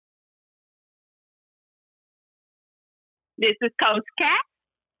This is Coach Cat,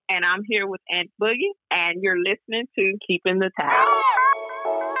 and I'm here with Aunt Boogie, and you're listening to Keeping the Towel.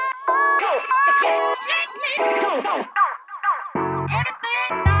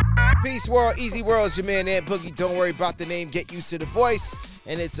 Peace world, easy world, it's your man Aunt Boogie. Don't worry about the name, get used to the voice.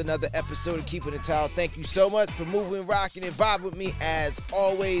 And it's another episode of Keeping the Towel. Thank you so much for moving, rocking, and vibing with me as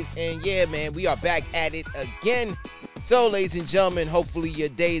always. And yeah, man, we are back at it again. So, ladies and gentlemen, hopefully your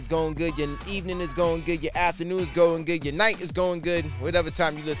day is going good, your evening is going good, your afternoon is going good, your night is going good. Whatever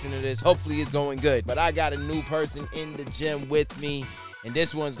time you listen to this, hopefully it's going good. But I got a new person in the gym with me, and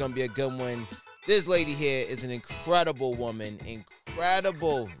this one's going to be a good one. This lady here is an incredible woman,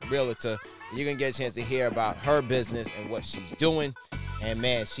 incredible realtor. You're going to get a chance to hear about her business and what she's doing. And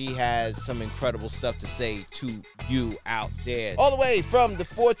man, she has some incredible stuff to say to you out there. All the way from the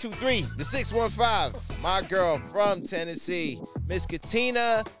 423, the 615, my girl from Tennessee, Miss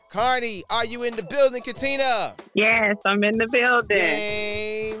Katina Carney. Are you in the building, Katina? Yes, I'm in the building.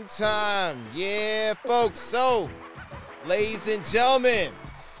 Game time. Yeah, folks. So, ladies and gentlemen,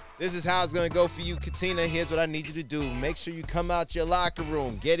 this is how it's going to go for you, Katina. Here's what I need you to do. Make sure you come out your locker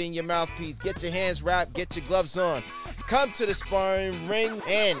room, get in your mouthpiece, get your hands wrapped, get your gloves on. Come to the sparring ring,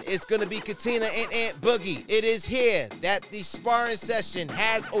 and it's going to be Katina and Aunt Boogie. It is here that the sparring session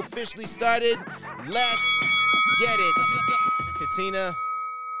has officially started. Let's get it. Katina,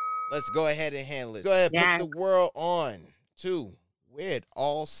 let's go ahead and handle it. Go ahead, put the world on to where it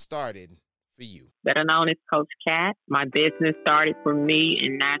all started for you. Better known as Coach Cat. My business started for me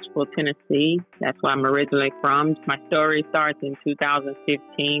in Nashville, Tennessee. That's where I'm originally from. My story starts in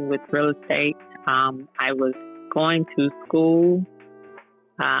 2015 with real estate. I was going to school.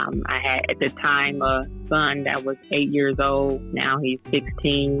 I had at the time a son that was 8 years old. Now he's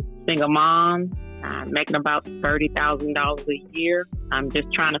 16. Single mom, making about $30,000 a year. I'm just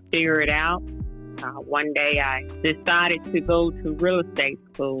trying to figure it out. One day I decided to go to real estate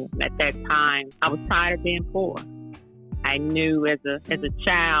school. At that time, I was tired of being poor. I knew as a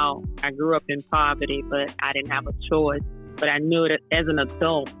child, I grew up in poverty, but I didn't have a choice. But I knew that as an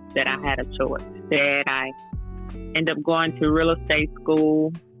adult that I had a choice. That I ended up going to real estate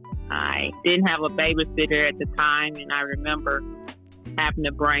school. I didn't have a babysitter at the time, and I remember having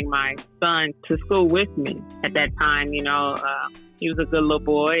to bring my son to school with me. At that time, he was a good little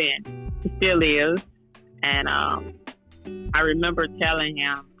boy, and he still is. And I remember telling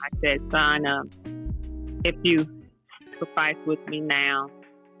him, I said, son, if you sacrifice with me now,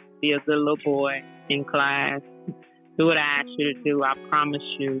 be a good little boy in class, do what I ask you to do, I promise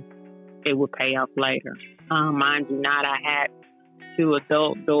you it will pay off later. Mind you not, I had two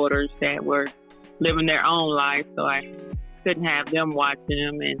adult daughters that were living their own life, so I couldn't have them watching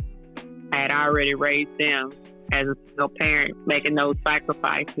them, and I had already raised them as a single parent, making those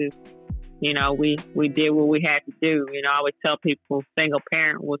sacrifices. We did what we had to do. I always tell people single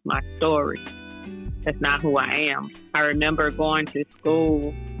parent was my story. That's not who I am. I remember going to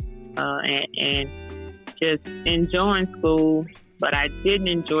school and just enjoying school, but I didn't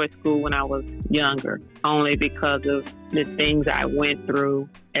enjoy school when I was younger, only because of the things I went through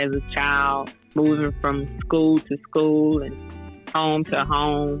as a child, moving from school to school and home to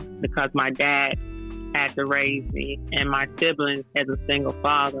home, because my dad had to raise me and my siblings as a single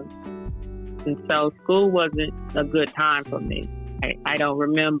father. And so school wasn't a good time for me. I don't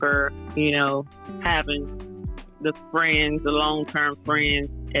remember, having the friends, the long-term friends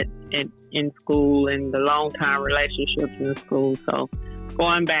in school and the long-time relationships in school. So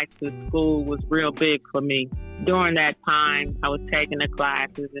going back to school was real big for me. During that time, I was taking the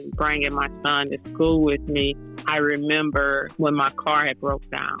classes and bringing my son to school with me. I remember when my car had broke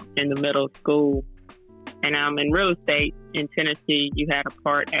down in the middle of school. And in real estate in Tennessee, you had a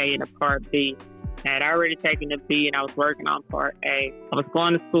Part A and a Part B. I had already taken the B and I was working on Part A. I was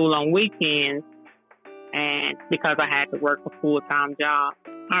going to school on weekends, and because I had to work a full-time job.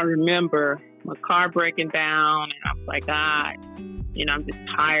 I remember my car breaking down, and I was like, God, I'm just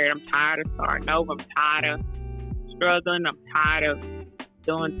tired. I'm tired of starting over. I'm tired of struggling. I'm tired of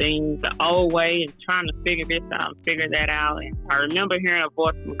doing things the old way and trying to figure this out and figure that out. And I remember hearing a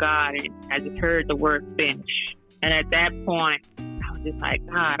voice from God, and I just heard the word finish. And at that point, I was just like,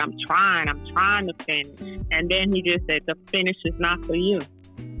 God, I'm trying to finish. And then he just said, the finish is not for you.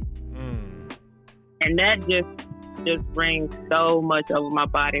 And that just brings so much over my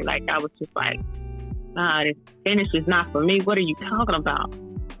body. Like, I was just like, God, this finish is not for me. What are you talking about?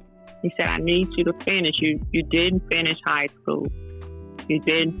 He said, I need you to finish. You didn't finish high school. You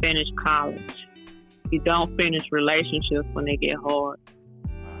didn't finish college. You don't finish relationships when they get hard.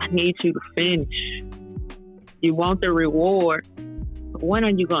 I need you to finish. You want the reward, but when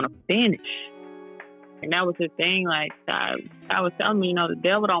are you going to finish? And that was the thing, like, I was telling me, the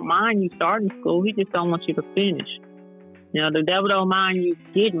devil don't mind you starting school. He just don't want you to finish. The devil don't mind you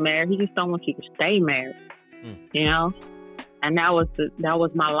getting married. He just don't want you to stay married, And that was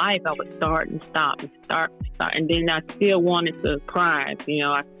my life. I would start and stop and start. And then I still wanted the prize,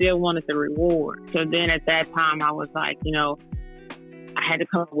 I still wanted the reward. So then at that time, I was like, I had to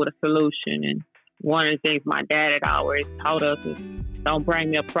come up with a solution. And one of the things my dad had always taught us is don't bring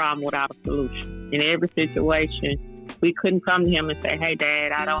me a problem without a solution. In every situation, we couldn't come to him and say, hey,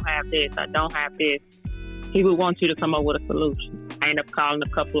 Dad, I don't have this. I don't have this. He would want you to come up with a solution. I ended up calling a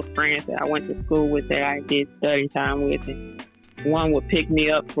couple of friends that I went to school with that I did study time with. And one would pick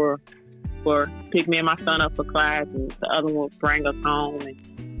me up pick me and my son up for class, and the other one would bring us home.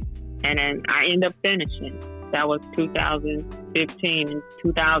 And then I ended up finishing. That was 2015. In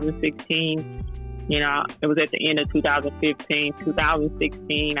 2016, it was at the end of 2015.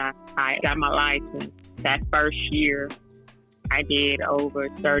 2016, I got my license. That first year, I did over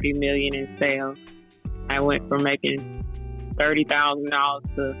 $30 million in sales. I went from making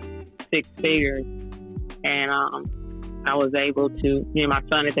 $30,000 to six figures, and I was able to. Me and my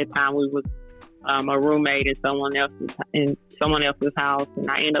son at that time, we was a roommate in someone else's house,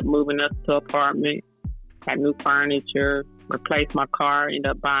 and I ended up moving us to an apartment, got new furniture, replaced my car, ended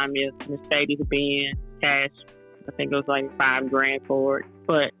up buying me a Mercedes-Benz cash. I think it was like $5,000 for it,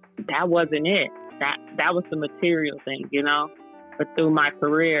 but that wasn't it. That was the material thing, But through my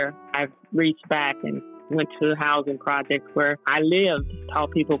career, I've reached back and went to housing projects where I lived,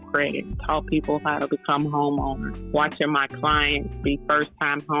 taught people credit, taught people how to become homeowners, watching my clients be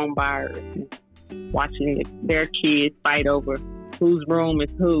first-time home buyers, and watching their kids fight over whose room is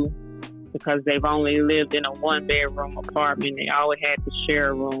who because they've only lived in a one-bedroom apartment. They always had to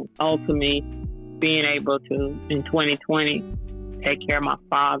share a room. Ultimately, being able to, in 2020, take care of my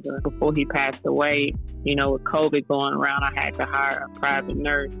father before he passed away. With COVID going around, I had to hire a private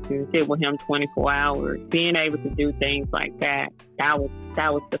nurse to sit with him 24 hours. Being able to do things like that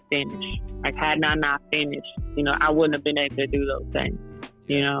was the finish. Like, had I not finished, I wouldn't have been able to do those things.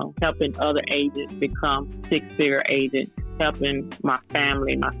 Helping other agents become six-figure agents, helping my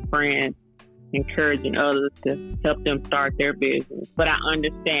family, my friends, encouraging others to help them start their business. But I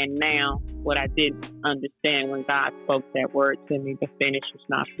understand now what I didn't understand when God spoke that word to me: the finish is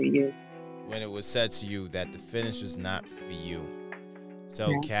not for you. When it was said to you that the finish was not for you.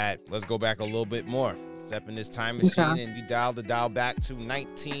 So, Kat, let's go back a little bit more. Step in this time machine, and you dial the dial back to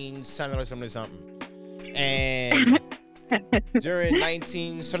 19something. And during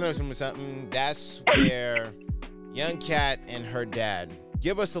 19something, that's where young Kat and her dad.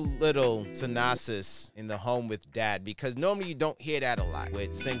 Give us a little synopsis in the home with dad, because normally you don't hear that a lot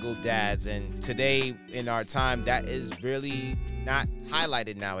with single dads. And today in our time, that is really not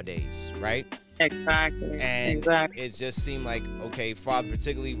highlighted nowadays, right? Exactly. And it just seemed like, okay, father,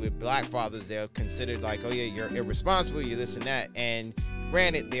 particularly with black fathers, they're considered like, oh yeah, you're irresponsible, you're this and that. And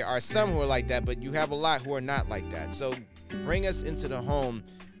granted, there are some who are like that, but you have a lot who are not like that. So bring us into the home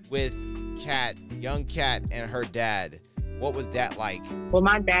with Kat, young Kat, and her dad. What was that like? Well,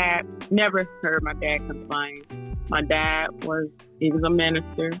 my dad, never heard my dad complain. My dad he was a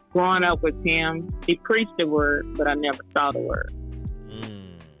minister. Growing up with him, he preached the word, but I never saw the word.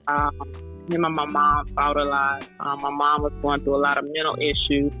 Him and my mom fought a lot. My mom was going through a lot of mental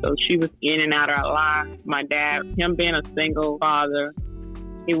issues, so she was in and out of our life. My dad, him being a single father,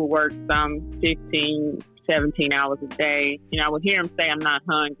 he would work some 15, 17 hours a day. I would hear him say, I'm not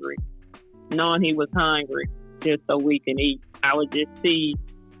hungry, knowing he was hungry just so we can eat. I would just see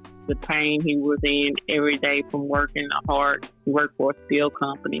the pain he was in every day from working hard. He worked for a steel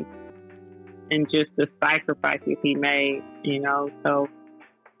company, and just the sacrifices he made, So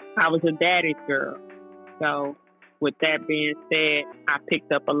I was a daddy's girl. So with that being said, I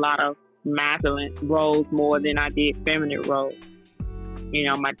picked up a lot of masculine roles more than I did feminine roles.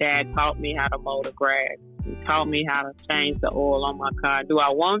 My dad taught me how to mow the grass. He taught me how to change the oil on my car. Do I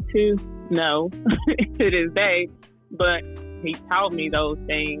want to? No, to this day. But he taught me those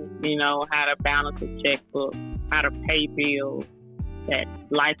things, how to balance a checkbook, how to pay bills, that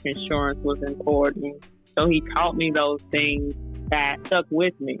life insurance was important. So he taught me those things that stuck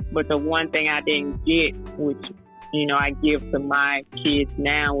with me. But the one thing I didn't get, which, I give to my kids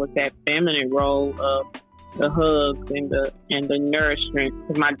now, was that feminine role of the hugs and the nourishment.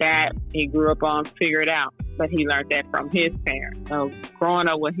 Because my dad, he grew up on Figure It Out, but he learned that from his parents. So growing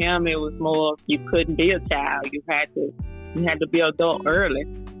up with him, it was more, you couldn't be a child. You had to be an adult early.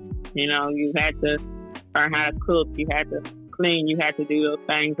 You had to learn how to cook. You had to clean. You had to do those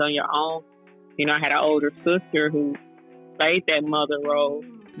things on your own. I had an older sister who played that mother role,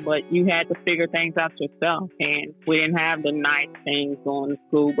 but you had to figure things out yourself. And we didn't have the nice things going to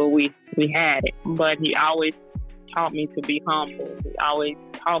school, but we had it. But he always taught me to be humble. He always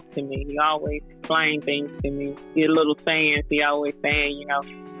talked to me. He always explained things to me. He had little sayings. He always saying, you know,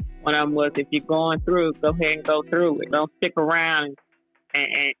 one of them was, if you're going through it, go ahead and go through it. Don't stick around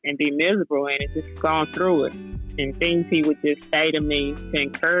and be miserable in it. Just go through it. And things he would just say to me to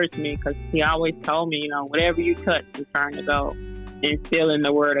encourage me, because he always told me, you know, whatever you touch is trying to go. Instilling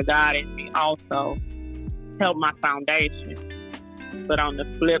the word of God in me also helped my foundation. But on the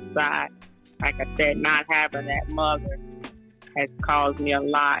flip side, like I said, not having that mother has caused me a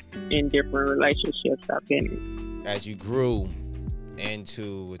lot in different relationships I've been in. As you grew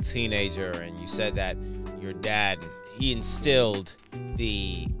into a teenager, and you said that your dad, he instilled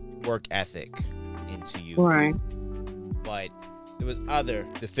the work ethic into you. Right. But there was other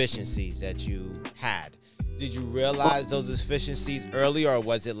deficiencies that you had. Did you realize those deficiencies early, or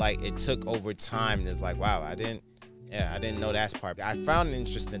was it like it took over time and it's like, wow, I didn't know that part. I found it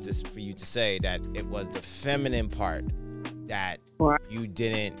interesting for you to say that it was the feminine part that you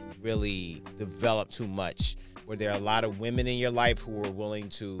didn't really develop too much. Were there a lot of women in your life who were willing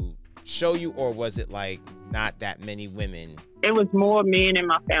to show you, or was it like not that many women? It was more men in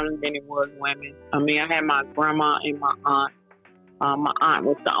my family than it was women. I mean, I had my grandma and my aunt. My aunt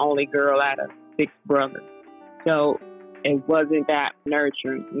was the only girl out of 6 brothers. So it wasn't that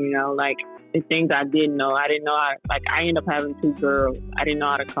nurturing, you know, like the things I didn't know. I didn't know how, like I ended up having 2 girls. I didn't know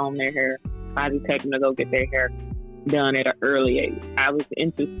how to comb their hair. I had to take them to go get their hair done at an early age. I was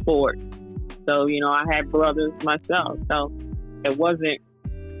into sports. So, you know, I had brothers myself. So it wasn't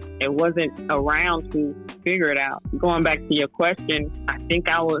around to figure it out. Going back to your question, I think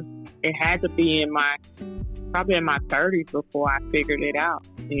it had to be probably in my 30s before I figured it out,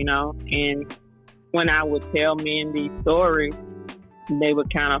 you know, and when I would tell men these stories, they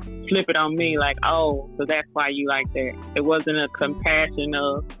would kind of flip it on me like, oh, so that's why you like that. It wasn't a compassion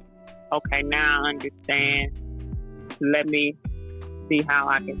of, okay, now I understand. Let me see how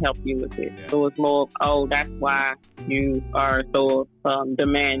I can help you with it. Yeah. So it was more of, oh, that's why you are so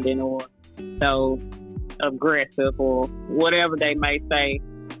demanding or so aggressive or whatever they may say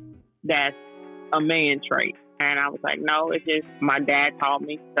that's a man trait. And I was like, no, it's just my dad taught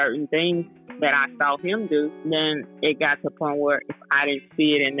me certain things that I saw him do. Then it got to the point where if I didn't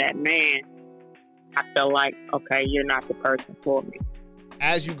see it in that man, I felt like, okay, you're not the person for me.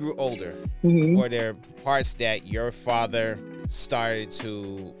 As you grew older, were there parts that your father started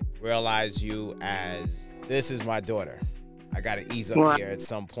to realize you as, this is my daughter, I got to ease up here at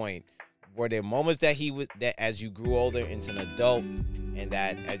some point? Were there moments that as you grew older into an adult, and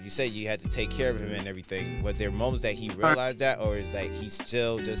that, as you said, you had to take care of him and everything, was there moments that he realized that, or is like he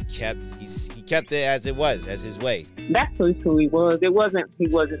still just kept it as it was, as his way? That's who he was. He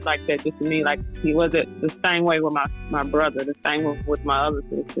wasn't like that just to me. Like, he wasn't the same way with my brother, the same with my other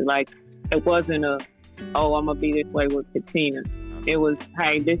sister. Like, it wasn't I'm gonna be this way with Katina. It was,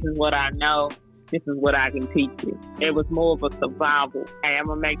 hey, this is what I know. This is what I can teach you. It was more of a survival. Hey, I'm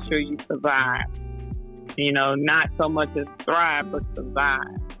going to make sure you survive. You know, not so much as thrive, but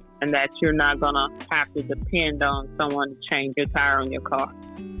survive. And that you're not going to have to depend on someone to change your tire on your car.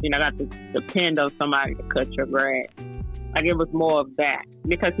 You're not going to have to depend on somebody to cut your grass. Like, it was more of that.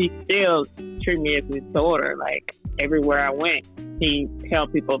 Because he still treated me as his daughter. Like, everywhere I went, he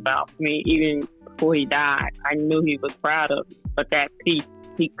told people about me. Even before he died, I knew he was proud of me. But that piece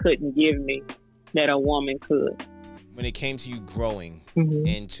he couldn't give me that a woman could. When it came to you growing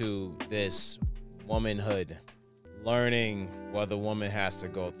into this womanhood, learning what the woman has to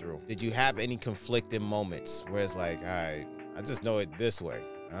go through, did you have any conflicting moments where it's like, all right, I just know it this way.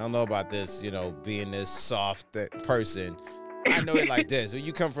 I don't know about this, you know, being this soft person. I know it like this. Or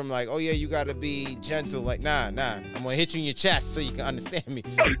you come from like, oh yeah, you got to be gentle. Like, nah, I'm going to hit you in your chest so you can understand me.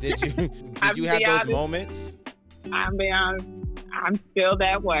 Did you have those moments? I'll be honest. I'm still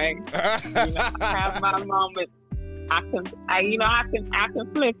that way. You know, I have my moments. I can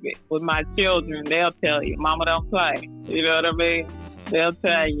flip it with my children. They'll tell you, "Mama, don't play." You know what I mean? They'll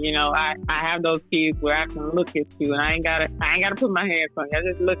tell you, you know, I have those kids where I can look at you and I ain't gotta put my hands on you.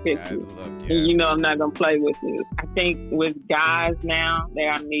 I just look at you. And you know I'm not gonna play with you. I think with guys now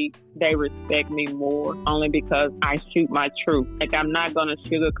that I meet, they respect me more only because I shoot my truth. Like, I'm not gonna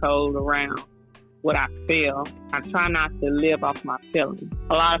sugarcoat around what I feel. I try not to live off my feelings.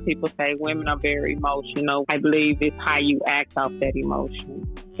 A lot of people say women are very emotional. I believe it's how you act off that emotion.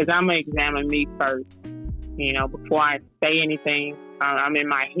 Because I'm going to examine me first. You know, before I say anything, I'm in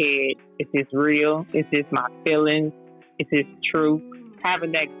my head. Is this real? Is this my feelings? Is this true?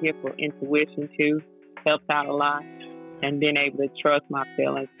 Having that gift of intuition too helps out a lot. and being able to trust my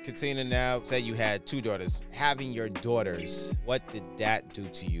feelings. Katina, now say you had 2 daughters. Having your daughters, what did that do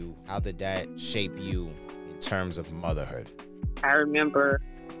to you? How did that shape you in terms of motherhood? I remember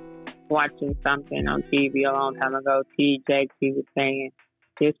watching something on TV a long time ago. T. Jakes, he was saying,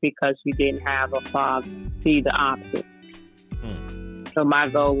 just because you didn't have a father, be the opposite. So my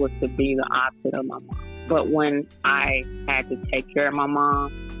goal was to be the opposite of my mom. But when I had to take care of my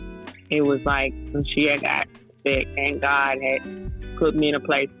mom, it was like when she had got sick and God had put me in a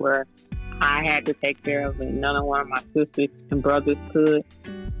place where I had to take care of her and none of one of my sisters and brothers could.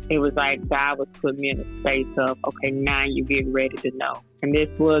 It was like God was putting me in a space of, okay, now you get ready to know. And this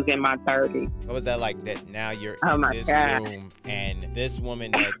was in my 30s. What was that like, that now you're in this room and this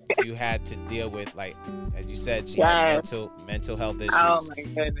woman that you had to deal with, like, as you said, she had mental health issues. Oh, my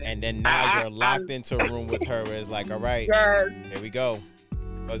goodness. And then now you're locked into a room with her where it's like, all right, here we go.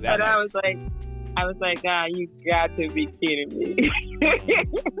 What was that like? I was like, God, you got to be kidding me.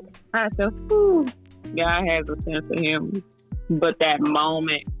 I said, whew, God has a sense of humor. But that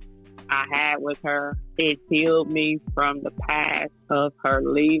moment I had with her, it healed me from the past of her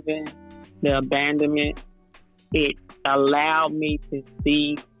leaving, the abandonment. It allowed me to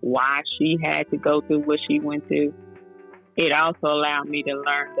see why she had to go through what she went through. It also allowed me to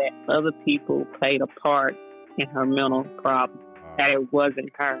learn that other people played a part in her mental problem, that it wasn't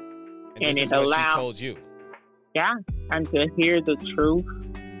her. And this is what she told you. Yeah, and to hear the truth,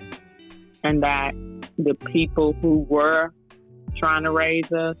 and that the people who were trying to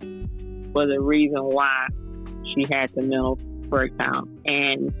raise us were the reason why she had the mental breakdown.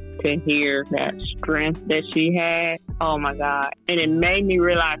 And to hear that strength that she had, oh my God. And it made me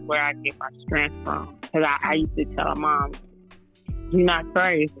realize where I get my strength from. Because I used to tell her, Mom, you're not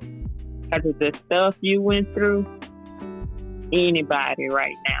crazy. Because of the stuff you went through, anybody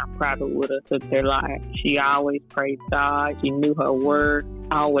right now probably would have took their life. She always praised God. She knew her word,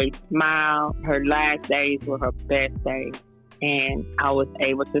 always smiled. Her last days were her best days. And I was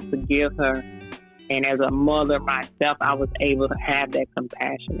able to forgive her. And as a mother myself, I was able to have that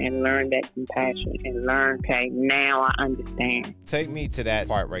compassion and learn that compassion and learn, okay, now I understand. Take me to that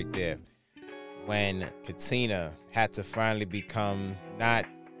part right there. When Katina had to finally become not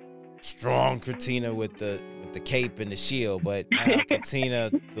strong Katina with the cape and the shield, but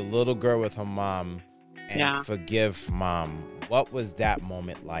Katina, the little girl with her mom, and forgive mom. What was that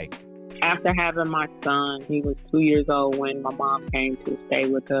moment like? After having my son, he was 2 years old when my mom came to stay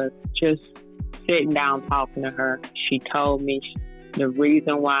with us. Just sitting down talking to her, she told me the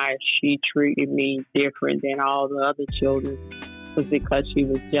reason why she treated me different than all the other children was because she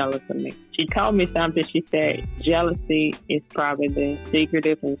was jealous of me. She told me something. She said, jealousy is probably the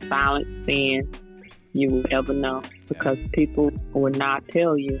secretive and silent sin you will ever know, because people will not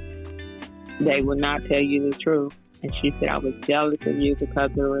tell you. They will not tell you the truth. And she said, I was jealous of you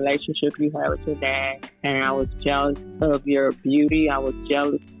because of the relationship you had with your dad. And I was jealous of your beauty. I was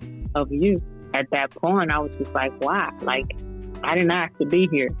jealous of you. At that point, I was just like, why? Like, I didn't ask to be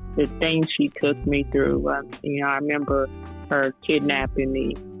here. The things she took me through, I remember her kidnapping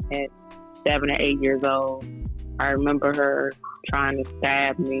me at 7 or 8 years old. I remember her trying to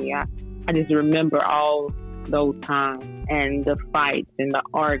stab me. I just remember all those times and the fights and the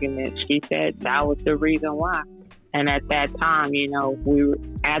arguments. She said that was the reason why. And at that time,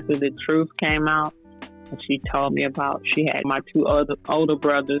 after the truth came out, and she told me about, she had my 2 other older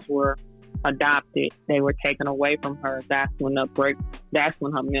brothers were adopted. They were taken away from her. That's when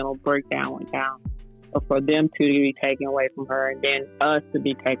her mental breakdown went down. But for them to be taken away from her and then us to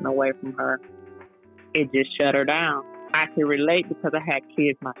be taken away from her, it just shut her down. I can relate because I had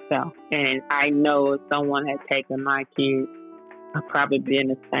kids myself. And I know if someone had taken my kids, I'd probably be in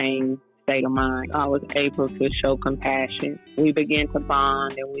the same state of mind. I was able to show compassion. We began to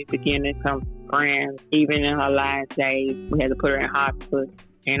bond and we began to become friends. Even in her last days, we had to put her in hospice.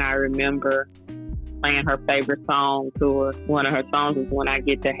 And I remember playing her favorite song to her. One of her songs was When I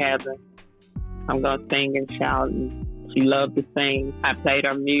Get to Heaven, I'm going to sing and shout. And she loved to sing. I played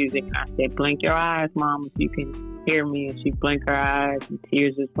her music and I said, blink your eyes, Mom, if you can hear me. And she blinked her eyes and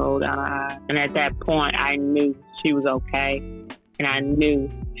tears just rolled down her eyes. And at that point, I knew she was okay. And I knew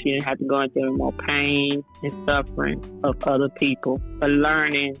she didn't have to go into any more pain and suffering of other people. But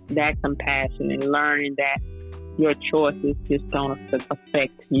learning that compassion and learning that your choices just don't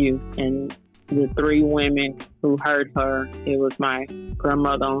affect you. And the 3 women who hurt her, it was my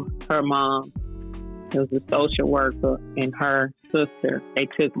grandmother, her mom, it was a social worker, and her sister. They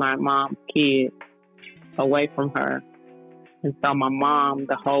took my mom's kids away from her. And so my mom,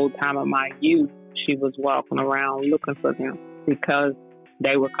 the whole time of my youth, she was walking around looking for them because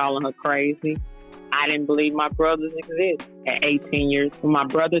they were calling her crazy. I didn't believe my brothers exist at 18 years. When my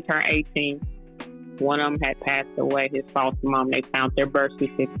brother turned 18, one of them had passed away, his foster mom. They found their birth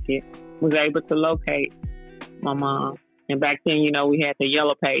certificate, was able to locate my mom. And back then, we had the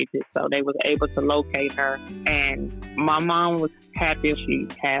yellow pages, so they was able to locate her. And my mom was happy she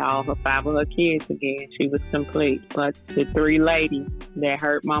had all 5 of her kids again. She was complete. But the 3 ladies that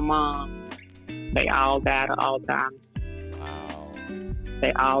hurt my mom, they all died at all times. Wow.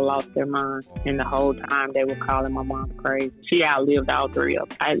 They all lost their minds. And the whole time they were calling my mom crazy. She outlived all 3 of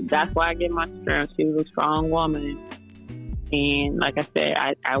them. That's why I get my strength. She was a strong woman. And like I said,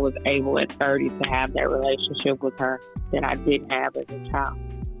 I was able at 30 to have that relationship with her that I didn't have as a child.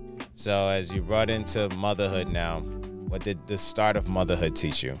 So as you brought into motherhood now, what did the start of motherhood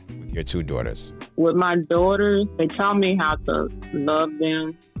teach you with your 2 daughters? With my daughters, they taught me how to love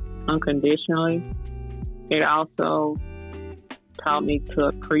them unconditionally. It also taught me to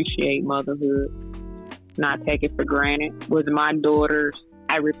appreciate motherhood, not take it for granted. With my daughters,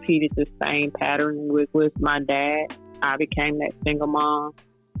 I repeated the same pattern with my dad. I became that single mom.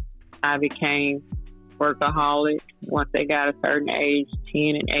 I became workaholic. Once they got a certain age,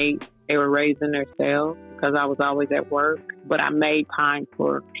 10 and 8, they were raising themselves because I was always at work. But I made time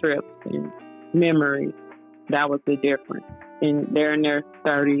for trips and memories. That was the difference. And they're in their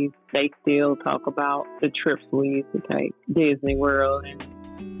 30s. They still talk about the trips we used to take. Disney World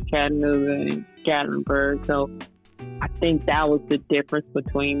and Chattanooga and Gatlinburg. So I think that was the difference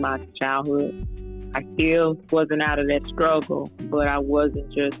between my childhood. I still wasn't out of that struggle, but I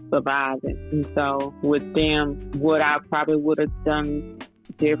wasn't just surviving. And so with them, what I probably would have done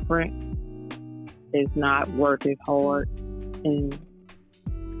different is not work as hard and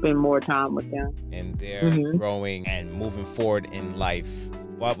spend more time with them. And they're growing and moving forward in life.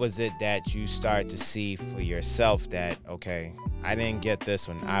 What was it that you started to see for yourself that, okay, I didn't get this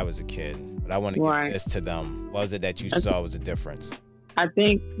when I was a kid, but I want to give this to them? What was it that you saw was a difference? I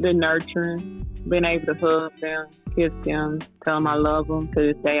think the nurturing, being able to hug them, kiss them, tell them I love them. To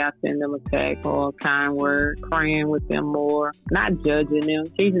this day, I send them a text or a kind word, praying with them more, not judging them,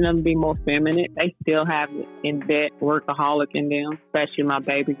 teaching them to be more feminine. They still have that workaholic in them, especially my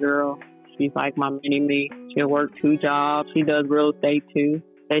baby girl. She's like my mini-me. She'll work 2 jobs. She does real estate too.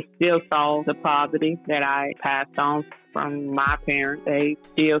 They still saw the poverty that I passed on from my parents. They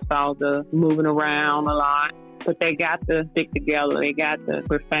still saw the moving around a lot. But they got to stick together. They got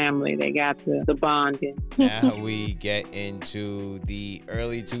the family. They got the bonding. Now we get into the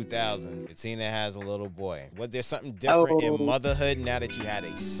early 2000s. Katina has a little boy. Was there something different in motherhood now that you had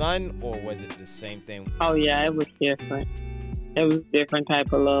a son, or was it the same thing? Oh, yeah, it was different. It was a different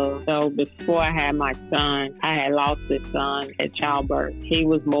type of love. So before I had my son, I had lost a son at childbirth. He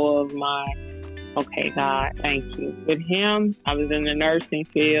was more of my, okay, God, thank you. With him, I was in the nursing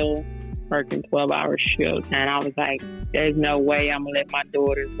field, working 12-hour shifts, and I was like, there's no way I'm going to let my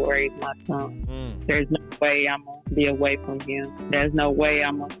daughters raise my son. There's no way I'm going to be away from him. There's no way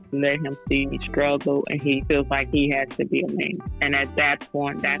I'm going to let him see me struggle, and he feels like he has to be a man. And at that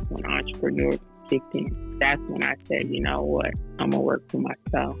point, that's when entrepreneurs kicked in. That's when I said, you know what, I'm going to work for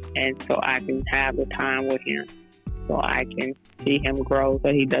myself, and so I can have the time with him, so I can see him grow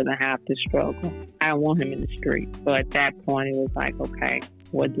so he doesn't have to struggle. I don't want him in the street. So at that point, it was like, okay,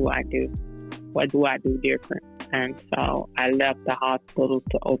 what do I do? What do I do different? And so I left the hospital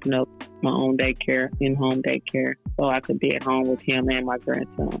to open up my own daycare, in-home daycare, so I could be at home with him and my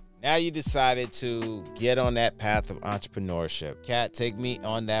grandson. Now you decided to get on that path of entrepreneurship. Kat, take me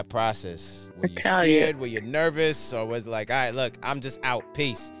on that process. Were you scared? Were you nervous? Or was it like, all right, look, I'm just out.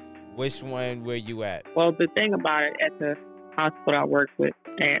 Peace. Which one were you at? Well, the thing about it, at the hospital I worked with,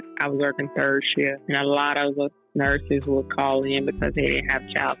 I was working 3rd shift, and a lot of the nurses would call in because they didn't have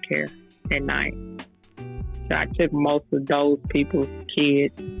child care at night. So I took most of those people's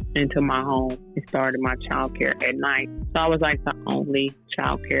kids into my home and started my child care at night. So I was like the only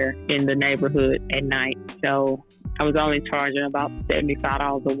child care in the neighborhood at night. So I was only charging about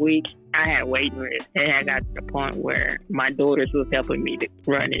 $75 a week. I had waiting lists. It had got to the point where my daughters was helping me to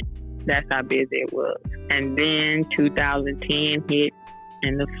run it. That's how busy it was. And then 2010 hit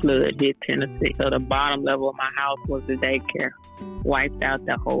and the flood hit Tennessee. So the bottom level of my house was the daycare. Wiped out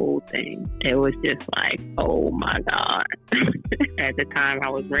the whole thing. It was just like, oh my God. At the time I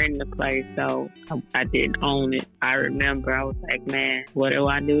was renting the place, so I didn't own it. I remember I was like, man, what do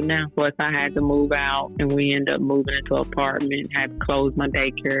I do now? Of course, I had to move out, and we ended up moving into an apartment, had to close my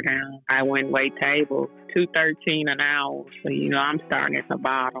daycare down. I went wait tables. $2.13 an hour. So, I'm starting at the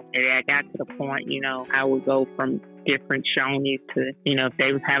bottom. And I got to the point, I would go from different Shoney's to, if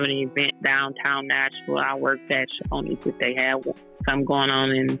they was having an event downtown Nashville, I worked at Shoney's if they had something going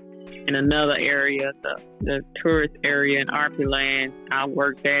on in in another area, the tourist area in Arpyland. I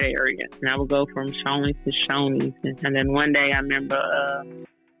worked that area, and I would go from Shoney's to Shoney's. And then one day I remember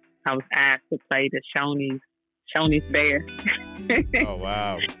I was asked to play the Shoney's Bear. Oh,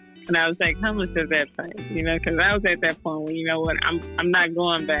 wow. And I was like, how much does that pay? Because I was at that point where, you know what, I'm not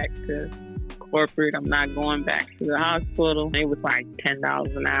going back to corporate. I'm not going back to the hospital. It was like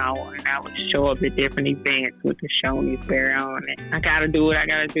 $10 an hour, and I would show up at different events with the Shoney's Bear on it. I got to do what I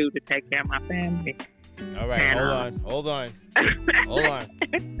got to do to take care of my family. All right, and, hold on.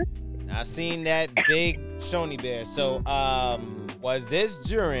 I seen that big Shoney Bear. So, was this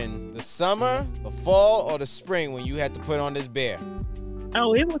during the summer, the fall, or the spring when you had to put on this bear?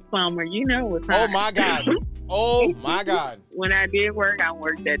 Oh, it was summer. It was hot. Oh, my God. Oh, my God. When I did work, I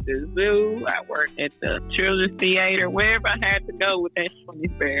worked at the zoo. I worked at the Children's Theater, wherever I had to go with that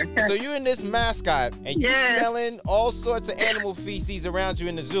Shoney's Bear. So you in this mascot, and you smelling all sorts of animal feces around you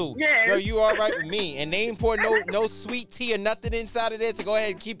in the zoo. Yes. Yo, you all right with me? And they ain't pour no sweet tea or nothing inside of there to go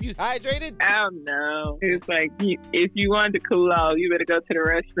ahead and keep you hydrated? Oh, no. It's like, if you want to cool off, you better go to the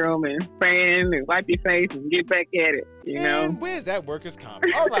restroom and fan and wipe your face and get back at it, you know? Where's that workers' comp?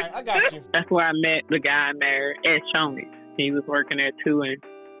 All right, I got you. That's where I met the guy there at Shoney's. He was working there too, and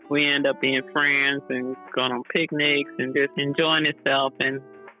we ended up being friends and going on picnics and just enjoying himself. And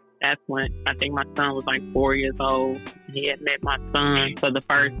that's when I think my son was like 4 years old. He had met my son for the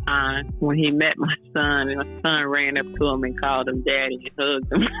first time. When he met my son, and my son ran up to him and called him daddy and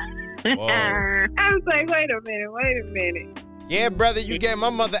hugged him. I was like, wait a minute. Yeah, brother, you get my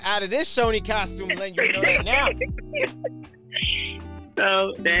mother out of this Shoney costume, letting you know that now.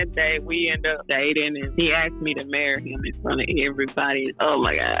 So that day we ended up dating, and he asked me to marry him in front of everybody. Oh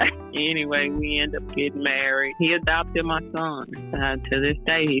my God. Anyway, we ended up getting married. He adopted my son. To this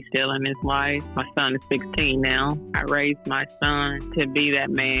day, he's still in his wife. My son is 16 now. I raised my son to be that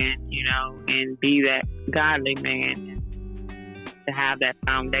man, and be that godly man, to have that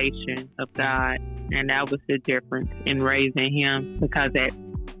foundation of God. And that was the difference in raising him, because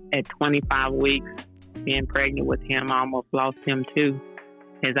at 25 weeks, being pregnant with him, I almost lost him too,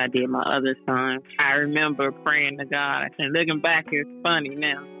 as I did my other son. I remember praying to God, and looking back, it's funny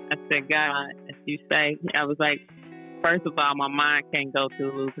now. I said, God, as you say, I was like, first of all, my mind can't go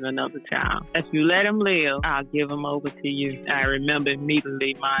through losing another child. If you let him live, I'll give him over to you. I remember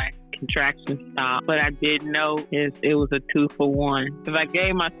immediately my contractions stopped, but I didn't know it was a 2-for-1. If I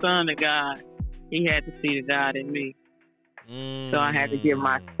gave my son to God, he had to see the God in me. So I had to give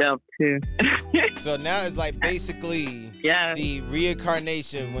myself too. So now it's like basically the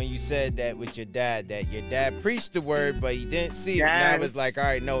reincarnation when you said that with your dad, that your dad preached the word, but he didn't see it. Now it's like, all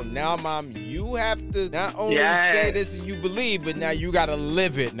right, no, now Mom, you have to not only say this is you believe, but now you got to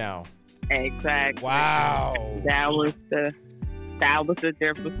live it now. Exactly. Wow. That was the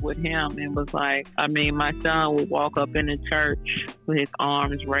difference with him. It was like, my son would walk up in the church with his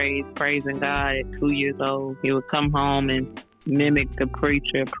arms raised, praising God at 2 years old. He would come home and mimic the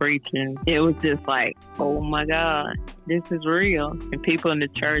preacher preaching. It was just like, oh my God, this is real. And people in the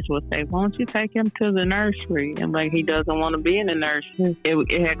church would say, why don't you take him to the nursery? And like, he doesn't want to be in the nursery.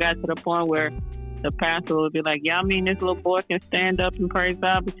 It had got to the point where the pastor would be like, y'all mean this little boy can stand up and praise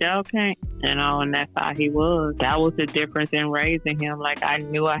God, but y'all can't? And that's how he was. That was the difference in raising him. Like, I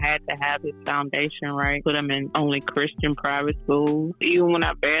knew I had to have his foundation right. Put him in only Christian private schools. Even when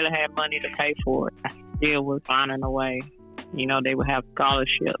I barely had money to pay for it, I still was finding a way. They would have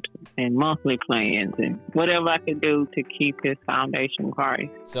scholarships and monthly plans and whatever I could do to keep his foundation right.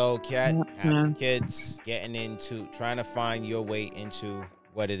 So, Kat, have kids getting into trying to find your way into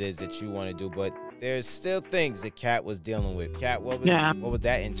what it is that you want to do, but there's still things that Kat was dealing with. Kat, what was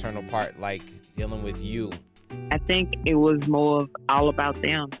that internal part like dealing with you? I think it was more of all about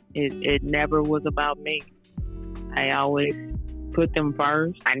them. It never was about me. I always put them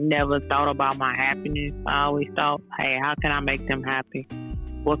first. I never thought about my happiness. I always thought, hey, how can I make them happy?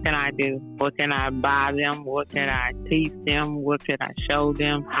 What can I do? What can I buy them? What can I teach them? What can I show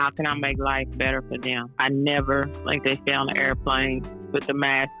them? How can I make life better for them? I never, like they say on the airplane, put the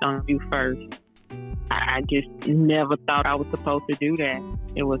mask on you first. I just never thought I was supposed to do that.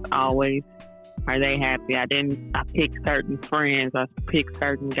 It was always, are they happy? I picked certain friends. I picked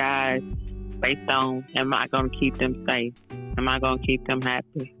certain guys based on, am I going to keep them safe? Am I going to keep them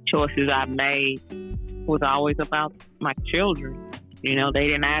happy? Choices I made was always about my children. They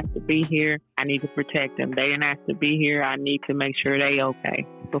didn't ask to be here. I need to protect them. They didn't ask to be here. I need to make sure they okay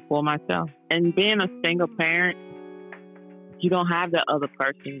before myself. And being a single parent, you don't have the other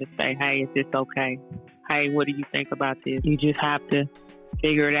person to say, hey, is this okay? Hey, what do you think about this? You just have to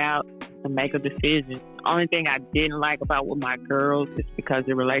figure it out to make a decision. Only thing I didn't like about with my girls is because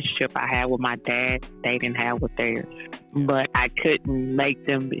the relationship I had with my dad, they didn't have with theirs. But I couldn't make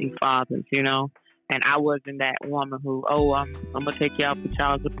them be fathers, you know? And I wasn't that woman who, I'm going to take you out for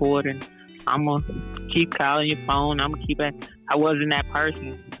child support and I'm going to keep calling your phone. I'm going to keep it. I wasn't that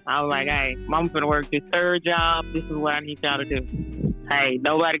person. I was like, hey, Mama's going to work this third job. This is what I need y'all to do. Hey,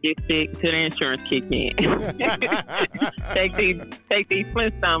 nobody gets sick till the insurance kick in. take these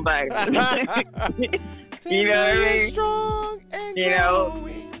Flintstone vitamins. You know what I mean? Strong and you know.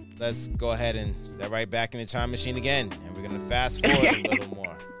 Let's go ahead and step right back in the time machine again, and we're gonna fast forward a little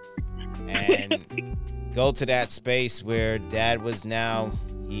more and go to that space where Dad was now.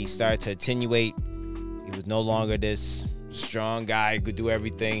 He started to attenuate. He was no longer this strong guy who could do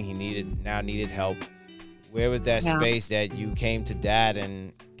everything. He needed help. Where was that space that you came to Dad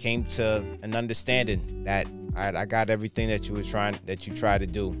and came to an understanding that I got everything that you tried to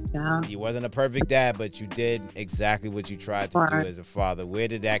do? Yeah. He wasn't a perfect dad, but you did exactly what you tried to do as a father. Where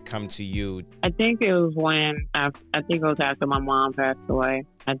did that come to you? I think it was after my mom passed away.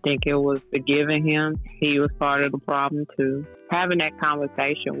 I think it was forgiving him. He was part of the problem too. Having that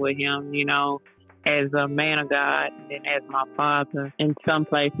conversation with him, you know, as a man of God and as my father. In some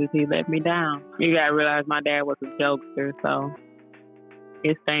places, he let me down. You got to realize my dad was a jokester, so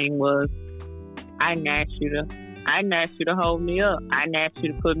his thing was, I didn't ask you to hold me up. I didn't ask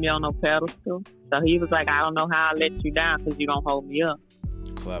you to put me on no pedestal. So he was like, I don't know how I let you down because you don't hold me up.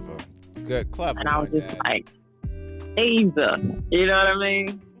 Clever. Good, clever. And I was just like, ease up. You know what I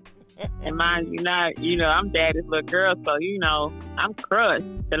mean? And mind you, I'm daddy's little girl, so, you know, I'm crushed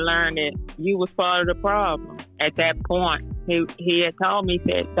to learn that you was part of the problem. At that point, he had told me,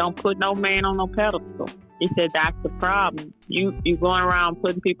 he said, don't put no man on no pedestal. He said, that's the problem. You going around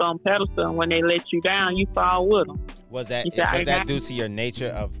putting people on pedestal, and when they let you down, you fall with them. Was that due to your nature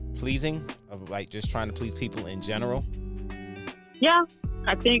of pleasing, of like just trying to please people in general? Yeah.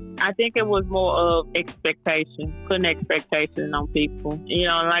 I think it was more of expectation, putting expectations on people. You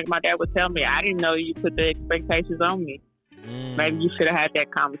know, like my dad would tell me, I didn't know you put the expectations on me. Maybe you should have had that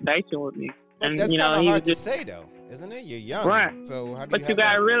conversation with me. But that's kind of hard to say, though, isn't it? You're young, right? So how do but you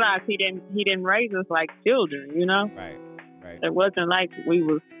gotta realize he didn't raise us like children. You know, right. It wasn't like we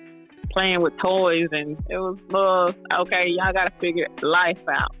was playing with toys, and it was more, okay, y'all gotta figure life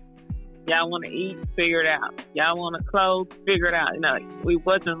out. Y'all want to eat, figure it out. Y'all want to clothes, figure it out. You know, we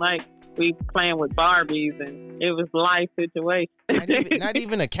wasn't like we playing with Barbies, and it was life situation. Not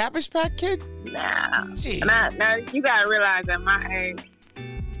even a Cabbage Patch Kid? Nah. Now, you got to realize at my age,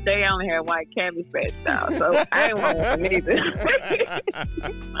 they only had white Cabbage Patch dolls, so I ain't want them either.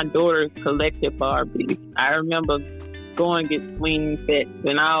 My daughter collected Barbies. I remember going to get swing sets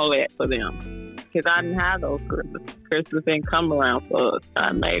and all that for them. Because I didn't have those Christmas. Christmas didn't come around for us.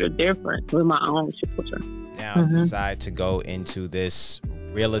 I made a difference with my own children. Now decide to go into this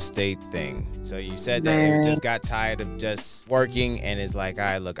real estate thing. So you said that you just got tired of just working and it's like, all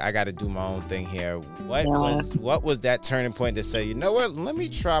right, look, I got to do my own thing here. What was that turning point to say, you know what, let me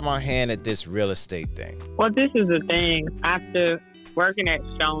try my hand at this real estate thing? Well, this is the thing. After working at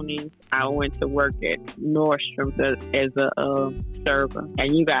Shoney's, I went to work at Nordstrom's as a server.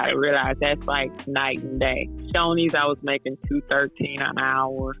 And you got to realize that's like night and day. Shoney's, I was making $2.13 an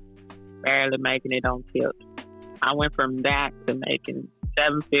hour, barely making it on tips. I went from that to making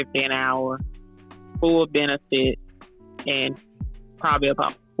 $7.50 an hour, full benefits, and probably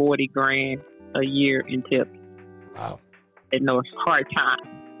about $40,000 a year in tips. Wow. And no hard time.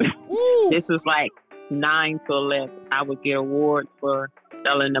 This was like 9 to 11. I would get awards for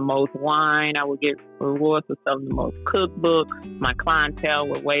selling the most wine. I would get rewards for selling the most cookbooks. My clientele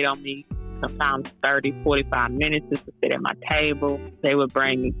would wait on me sometimes 30, 45 minutes just to sit at my table. They would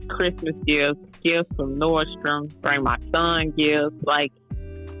bring me Christmas gifts from Nordstrom, bring my son gifts. Like,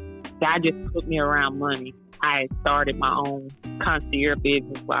 God just put me around money. I had started my own concierge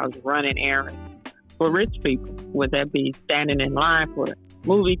business where I was running errands for rich people. Would that be standing in line for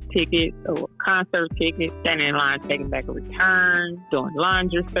movie tickets or concert tickets, standing in line taking back a return, doing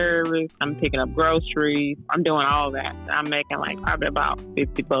laundry service, I'm picking up groceries, I'm doing all that. I'm making like probably about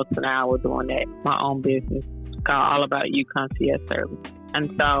 $50 an hour doing that, my own business. It's called All About You Concierge Service.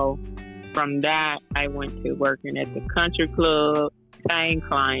 And so from that, I went to working at the country club, same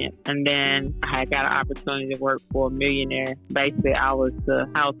client, and then I got an opportunity to work for a millionaire. Basically, I was the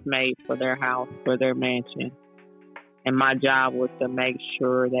housemaid for their house, for their mansion. And my job was to make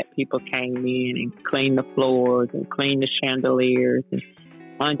sure that people came in and clean the floors and clean the chandeliers. And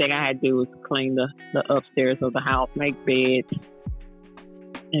the only thing I had to do was clean the upstairs of the house, make beds.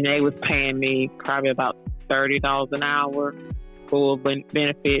 And they was paying me probably about $30 an hour. full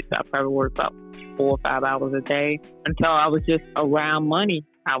benefits. I probably worked about 4 or 5 hours a day until I was just around money.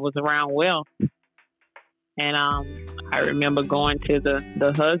 I was around wealth. And I remember going to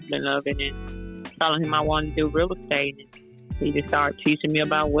the husband of it and telling him I wanted to do real estate. And he just started teaching me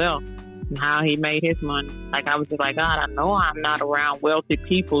about wealth and how he made his money. Like, I was just like, God, I know I'm not around wealthy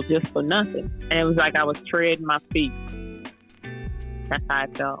people just for nothing. And it was like I was treading my feet. That's how I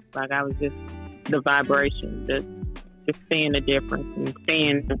felt. Like I was just the vibration, just seeing the difference and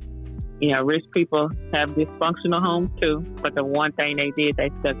seeing, rich people have dysfunctional homes too. But the one thing they did, they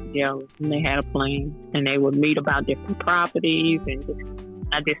stuck together and they had a plan. And they would meet about different properties. And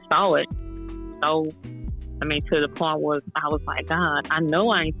I just saw it. So, to the point where I was like, God, I know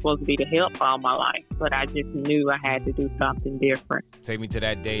I ain't supposed to be the help all my life. But I just knew I had to do something different. Take me to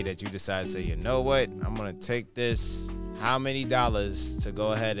that day that you decided to say, you know what? I'm going to take this, how many dollars to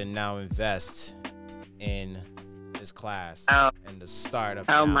go ahead and now invest in this class and the start of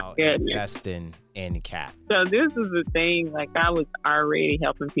now investing in CAT. So this is the thing, like I was already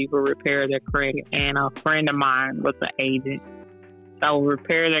helping people repair their credit, and a friend of mine was an agent. So I would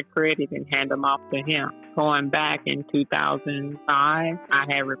repair their credit and hand them off to him. Going back in 2005, I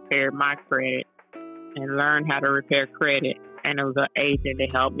had repaired my credit and learned how to repair credit, and it was an agent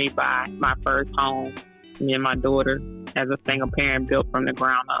that helped me buy my first home. Me and my daughter, as a single parent, built from the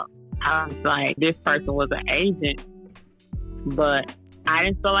ground up. I was like, this person was an agent, but I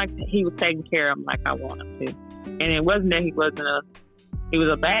didn't feel like he was taking care of them like I wanted to. And it wasn't that he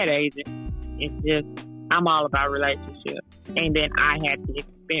was a bad agent. It's just, I'm all about relationships. And then I had the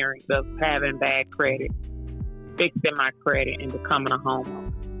experience of having bad credit, fixing my credit, and becoming a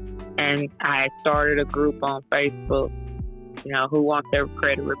homeowner. And I started a group on Facebook, who wants their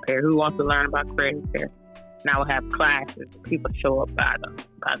credit repair, who wants to learn about credit repair. And I would have classes. People show up by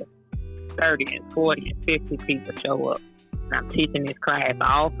the 30 and 40 and 50 people show up. And I'm teaching this class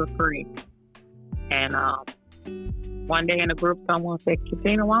all for free. And one day in the group, someone said,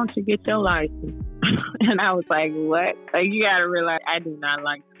 Katina, why don't you get your license? And I was like, what? Like, you got to realize I do not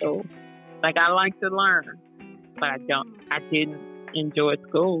like school. Like, I like to learn, but I didn't enjoy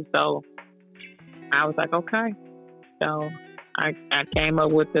school. So I was like, okay. So I came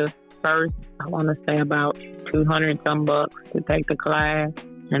up with the first, I want to say about $200 some bucks to take the class.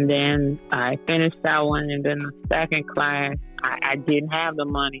 And then I finished that one. And then the second class, I didn't have the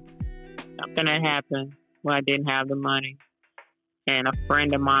money. Something had happened where I didn't have the money. And a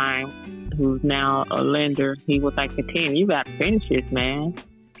friend of mine, who's now a lender, he was like, Katina, you got to finish this, man.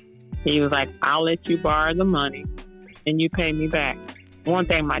 He was like, I'll let you borrow the money and you pay me back. One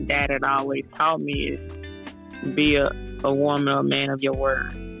thing my dad had always taught me is be a woman or a man of your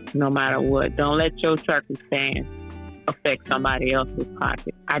word, no matter what. Don't let your circumstance affect somebody else's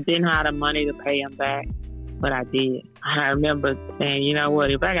pocket. I didn't have the money to pay him back, but I did. I remember saying, you know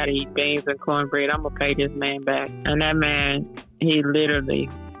what, if I got to eat beans and cornbread, I'm going to pay this man back. And that man, he literally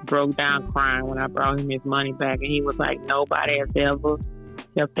broke down crying when I brought him his money back. And he was like, nobody has ever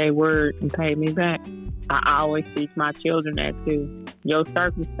kept their word and paid me back. I always teach my children that too. Your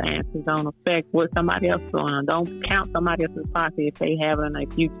circumstances don't affect what somebody else is doing. Don't count somebody else's pocket if they have it. And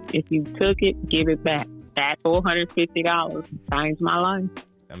if you took it, give it back. That $450 changed my life.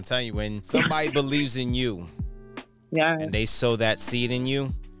 I'm telling you, when somebody believes in you, and they sow that seed in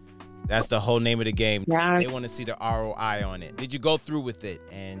you, that's the whole name of the game. They want to see the ROI on it. Did you go through with it?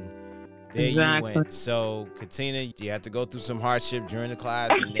 And there you went. So, Katina, you had to go through some hardship during the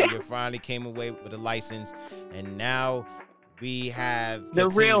class, and then you finally came away with a license. And now we have Katina,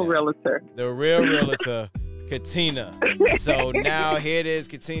 the real realtor, Katina. So now here it is,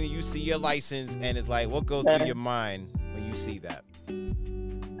 Katina. You see your license, and it's like, what goes through your mind when you see that?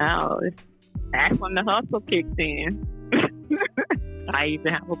 Oh, that's when the hustle kicks in. I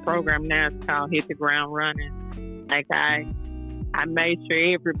even have a program now. It's called Hit the Ground Running. Like I made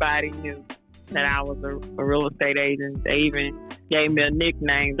sure everybody knew that I was a real estate agent. They even gave me a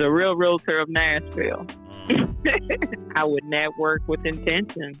nickname, the Real Realtor of Nashville. I would network with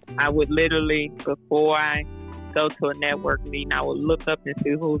intention. I would literally, before I go to a network meeting, I would look up and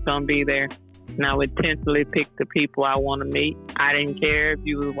see who's going to be there. And I would intentionally pick the people I want to meet. I didn't care if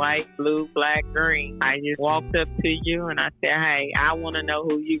you were white, blue, black, green. I just walked up to you and I said, hey, I want to know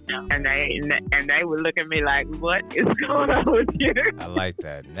who you know. And they would look at me like, what is going on with you? I like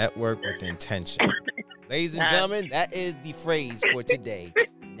that. Network with intention. Ladies and gentlemen, that is the phrase for today.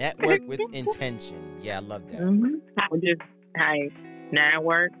 Network with intention. Yeah, I love that. Mm-hmm. I would just,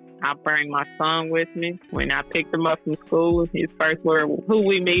 network. I bring my son with me. When I picked him up from school, his first word was, "Who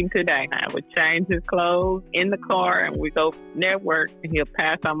we meeting today?" I would change his clothes in the car, and we go network, and he'll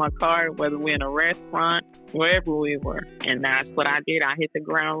pass on my car, whether we're in a restaurant, wherever we were. And that's what I did. I hit the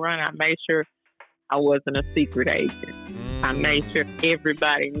ground running. I made sure I wasn't a secret agent. I made sure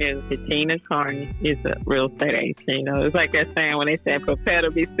everybody knew that Tina Carney is a real estate agent. You know, it's like that saying when they said, "Prepare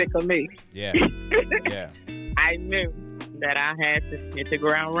to be sick of me." Yeah, yeah. I knew that I had to hit the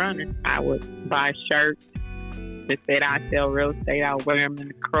ground running. I would buy shirts that said I sell real estate. I would wear them in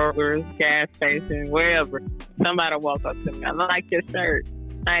the Kroger's, gas station, wherever. Somebody would walk up to me, "I like your shirt.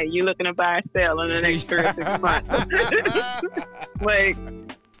 Hey, you looking to buy or sell in the next 3 or 6 months?"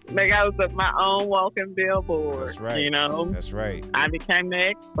 Like I was my own walking billboard. That's right. You know? That's right. I became the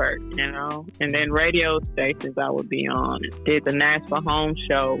expert, you know? And then radio stations I would be on. Did the Nashville Home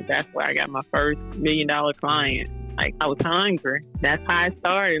Show. That's where I got my first $1 million client. Like, I was hungry. That's how I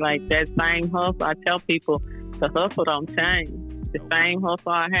started. Like, that same hustle. I tell people, the hustle don't change. The same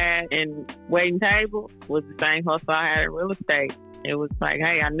hustle I had in waiting tables was the same hustle I had in real estate. It was like,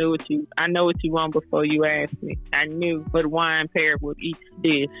 hey, I know what you want before you asked me. I knew what wine paired with each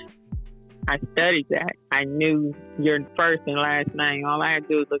dish. I studied that. I knew your first and last name. All I had to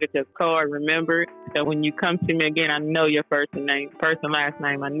do was look at your card, remember it. So when you come to me again, I know your first and last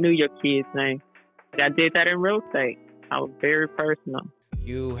name. I knew your kid's name. I did that in real estate. I was very personal.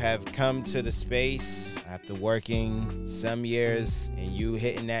 You have come to the space after working some years and you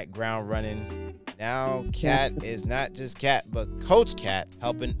hitting that ground running. Now, Kat is not just Kat, but Coach Kat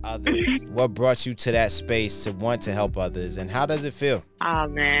helping others. What brought you to that space to want to help others, and how does it feel? Oh,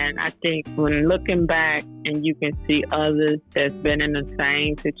 man, I think when looking back and you can see others that's been in the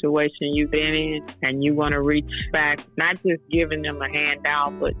same situation you've been in, and you want to reach back, not just giving them a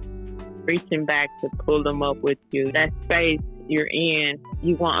handout, but reaching back to pull them up with you. That space you're in,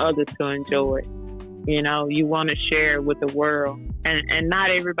 you want others to enjoy it. You know, you want to share it with the world. And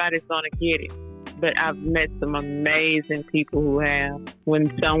not everybody's going to get it. But I've met some amazing people who have.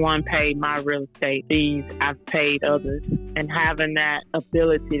 When someone paid my real estate fees, I've paid others. And having that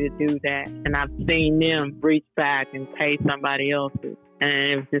ability to do that, and I've seen them reach back and pay somebody else's. And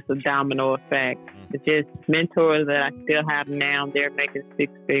it was just a domino effect. It's just mentors that I still have now. They're making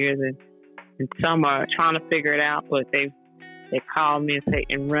 6 figures, and some are trying to figure it out, but they call me and say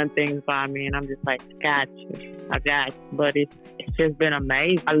and run things by me, and I'm just like, I got you. But it's just been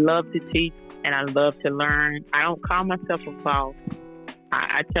amazing. I love to teach. And I love to learn. I don't call myself a boss.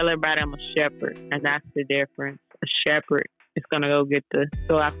 I tell everybody I'm a shepherd, and that's the difference. A shepherd is going to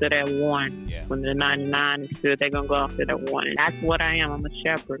go after that one. Yeah. When the 99 is good, they're going to go after that one. And that's what I am. I'm a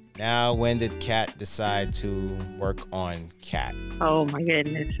shepherd. Now, when did Kat decide to work on Kat? Oh, my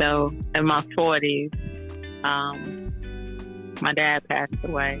goodness. So, in my 40s, my dad passed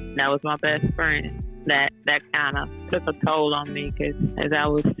away. That was my best friend. That kind of took a toll on me because as I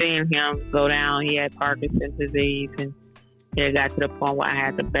was seeing him go down, he had Parkinson's disease, and it got to the point where I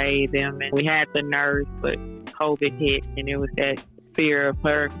had to bathe him. And we had the nurse, but COVID hit, and it was that fear of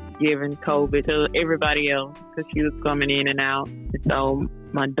her giving COVID to everybody else because she was coming in and out. And so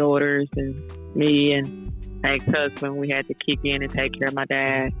my daughters and me and my ex-husband, we had to kick in and take care of my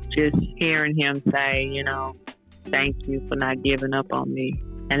dad. Just hearing him say, you know, thank you for not giving up on me.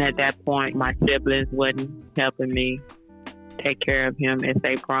 And at that point, my siblings wasn't helping me take care of him as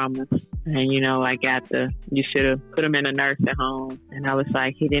they promised. And, you know, you should have put him in a nursing home. And I was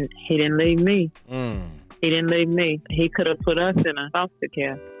like, he didn't leave me. He didn't leave me. He could have put us in a foster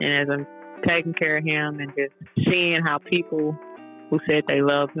care. And as I'm taking care of him and just seeing how people who said they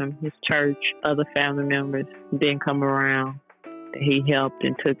loved him, his church, other family members didn't come around, he helped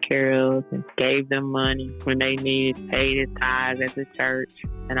and took care of and gave them money when they needed, paid his tithes at the church.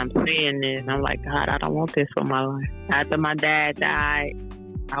 And I'm seeing this, and I'm like, God, I don't want this for my life. After my dad died,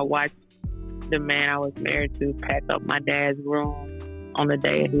 I watched the man I was married to pack up my dad's room on the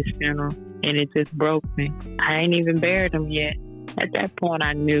day of his funeral, and it just broke me. I ain't even buried him yet. At that point,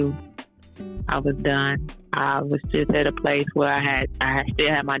 I knew I was done. I was just at a place where I still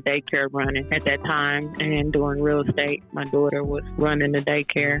had my daycare running at that time and doing real estate. My daughter was running the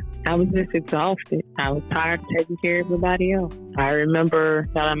daycare. I was just exhausted. I was tired of taking care of everybody else. I remember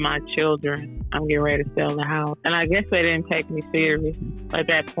telling my children, I'm getting ready to sell the house. And I guess they didn't take me serious. At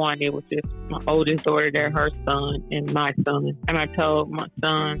that point, it was just my oldest daughter there, her son, and my son. And I told my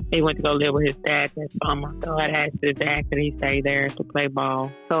son, he went to go live with his dad that summer. So I asked his dad, could he stay there to play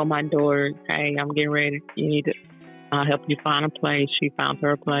ball? Told my daughter, hey, I'm getting ready. You need to help you find a place. She found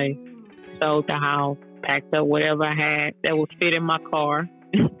her a place. Sold the house, packed up whatever I had that would fit in my car.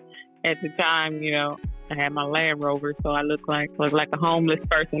 At the time, you know, I had my Land Rover, so I looked like a homeless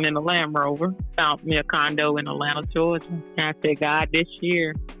person in a Land Rover. Found me a condo in Atlanta, Georgia. And I said, God, this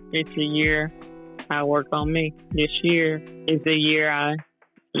year, it's a year I work on me. This year is the year I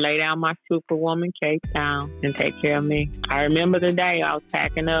lay down my Superwoman cape down and take care of me. I remember the day I was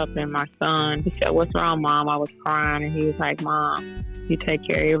packing up and my son, he said, what's wrong, Mom? I was crying and he was like, Mom, you take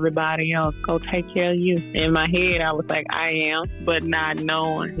care of everybody else. Go take care of you. In my head, I was like, I am, but not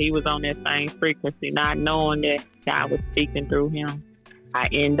knowing he was on that same frequency, not knowing that God was speaking through him. I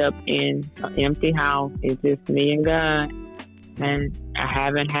end up in an empty house. It's just me and God. And I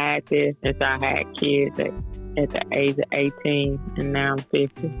haven't had this since I had kids at the age of 18, and now I'm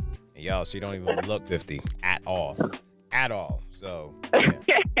 50. Yo, so you don't even look 50 at all. At all. So, yeah.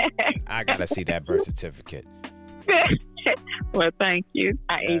 I got to see that birth certificate. Well, thank you.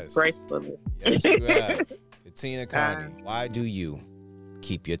 I Yes. ate gracefully. Yes, you have. Katina Carney, why do you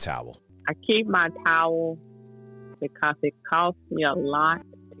keep your towel? I keep my towel because it costs me a lot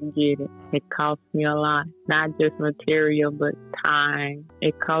to get it. It costs me a lot. Not just material, but time.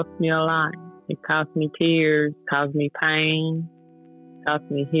 It costs me a lot. It costs me tears, it costs me pain, it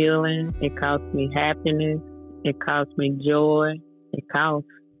costs me healing, it costs me happiness, it costs me joy, it costs.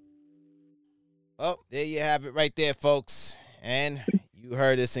 Oh, there you have it right there, folks. And you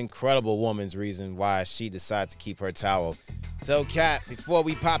heard this incredible woman's reason why she decided to keep her towel. So, Kat, before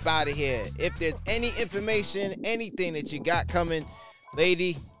we pop out of here, if there's any information, anything that you got coming,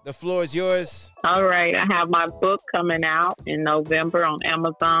 lady, the floor is yours. All right, I have my book coming out in November on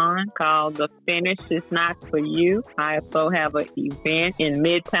Amazon called The Finish Is Not For You. I also have an event in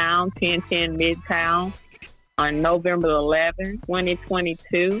Midtown, 1010 Midtown, on November 11,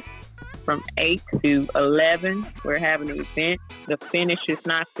 2022. From 8 to 11, we're having an event. The Finish Is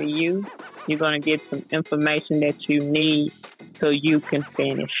Not For You. You're going to get some information that you need so you can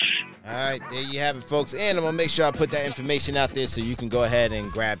finish. All right, there you have it, folks. And I'm going to make sure I put that information out there so you can go ahead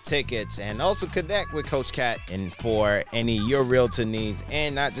and grab tickets and also connect with Coach Kat and for any of your realtor needs,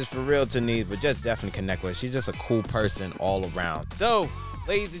 and not just for realtor needs, but just definitely connect with her. She's just a cool person all around. So,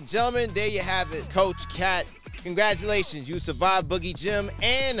 ladies and gentlemen, there you have it, Coach Kat. Congratulations, you survived Boogie Gym,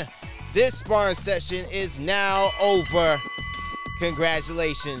 and this sparring session is now over.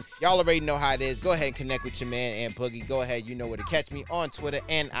 Congratulations. Y'all already know how it is. Go ahead and connect with your man, Ant Boogie. Go ahead, you know where to catch me on Twitter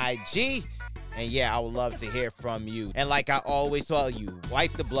and IG. And yeah, I would love to hear from you. And like I always tell you,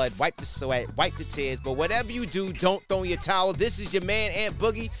 wipe the blood, wipe the sweat, wipe the tears. But whatever you do, don't throw your towel. This is your man, Ant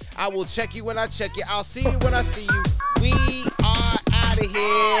Boogie. I will check you when I check you. I'll see you when I see you. We are out of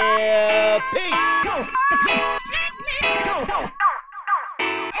here. Peace.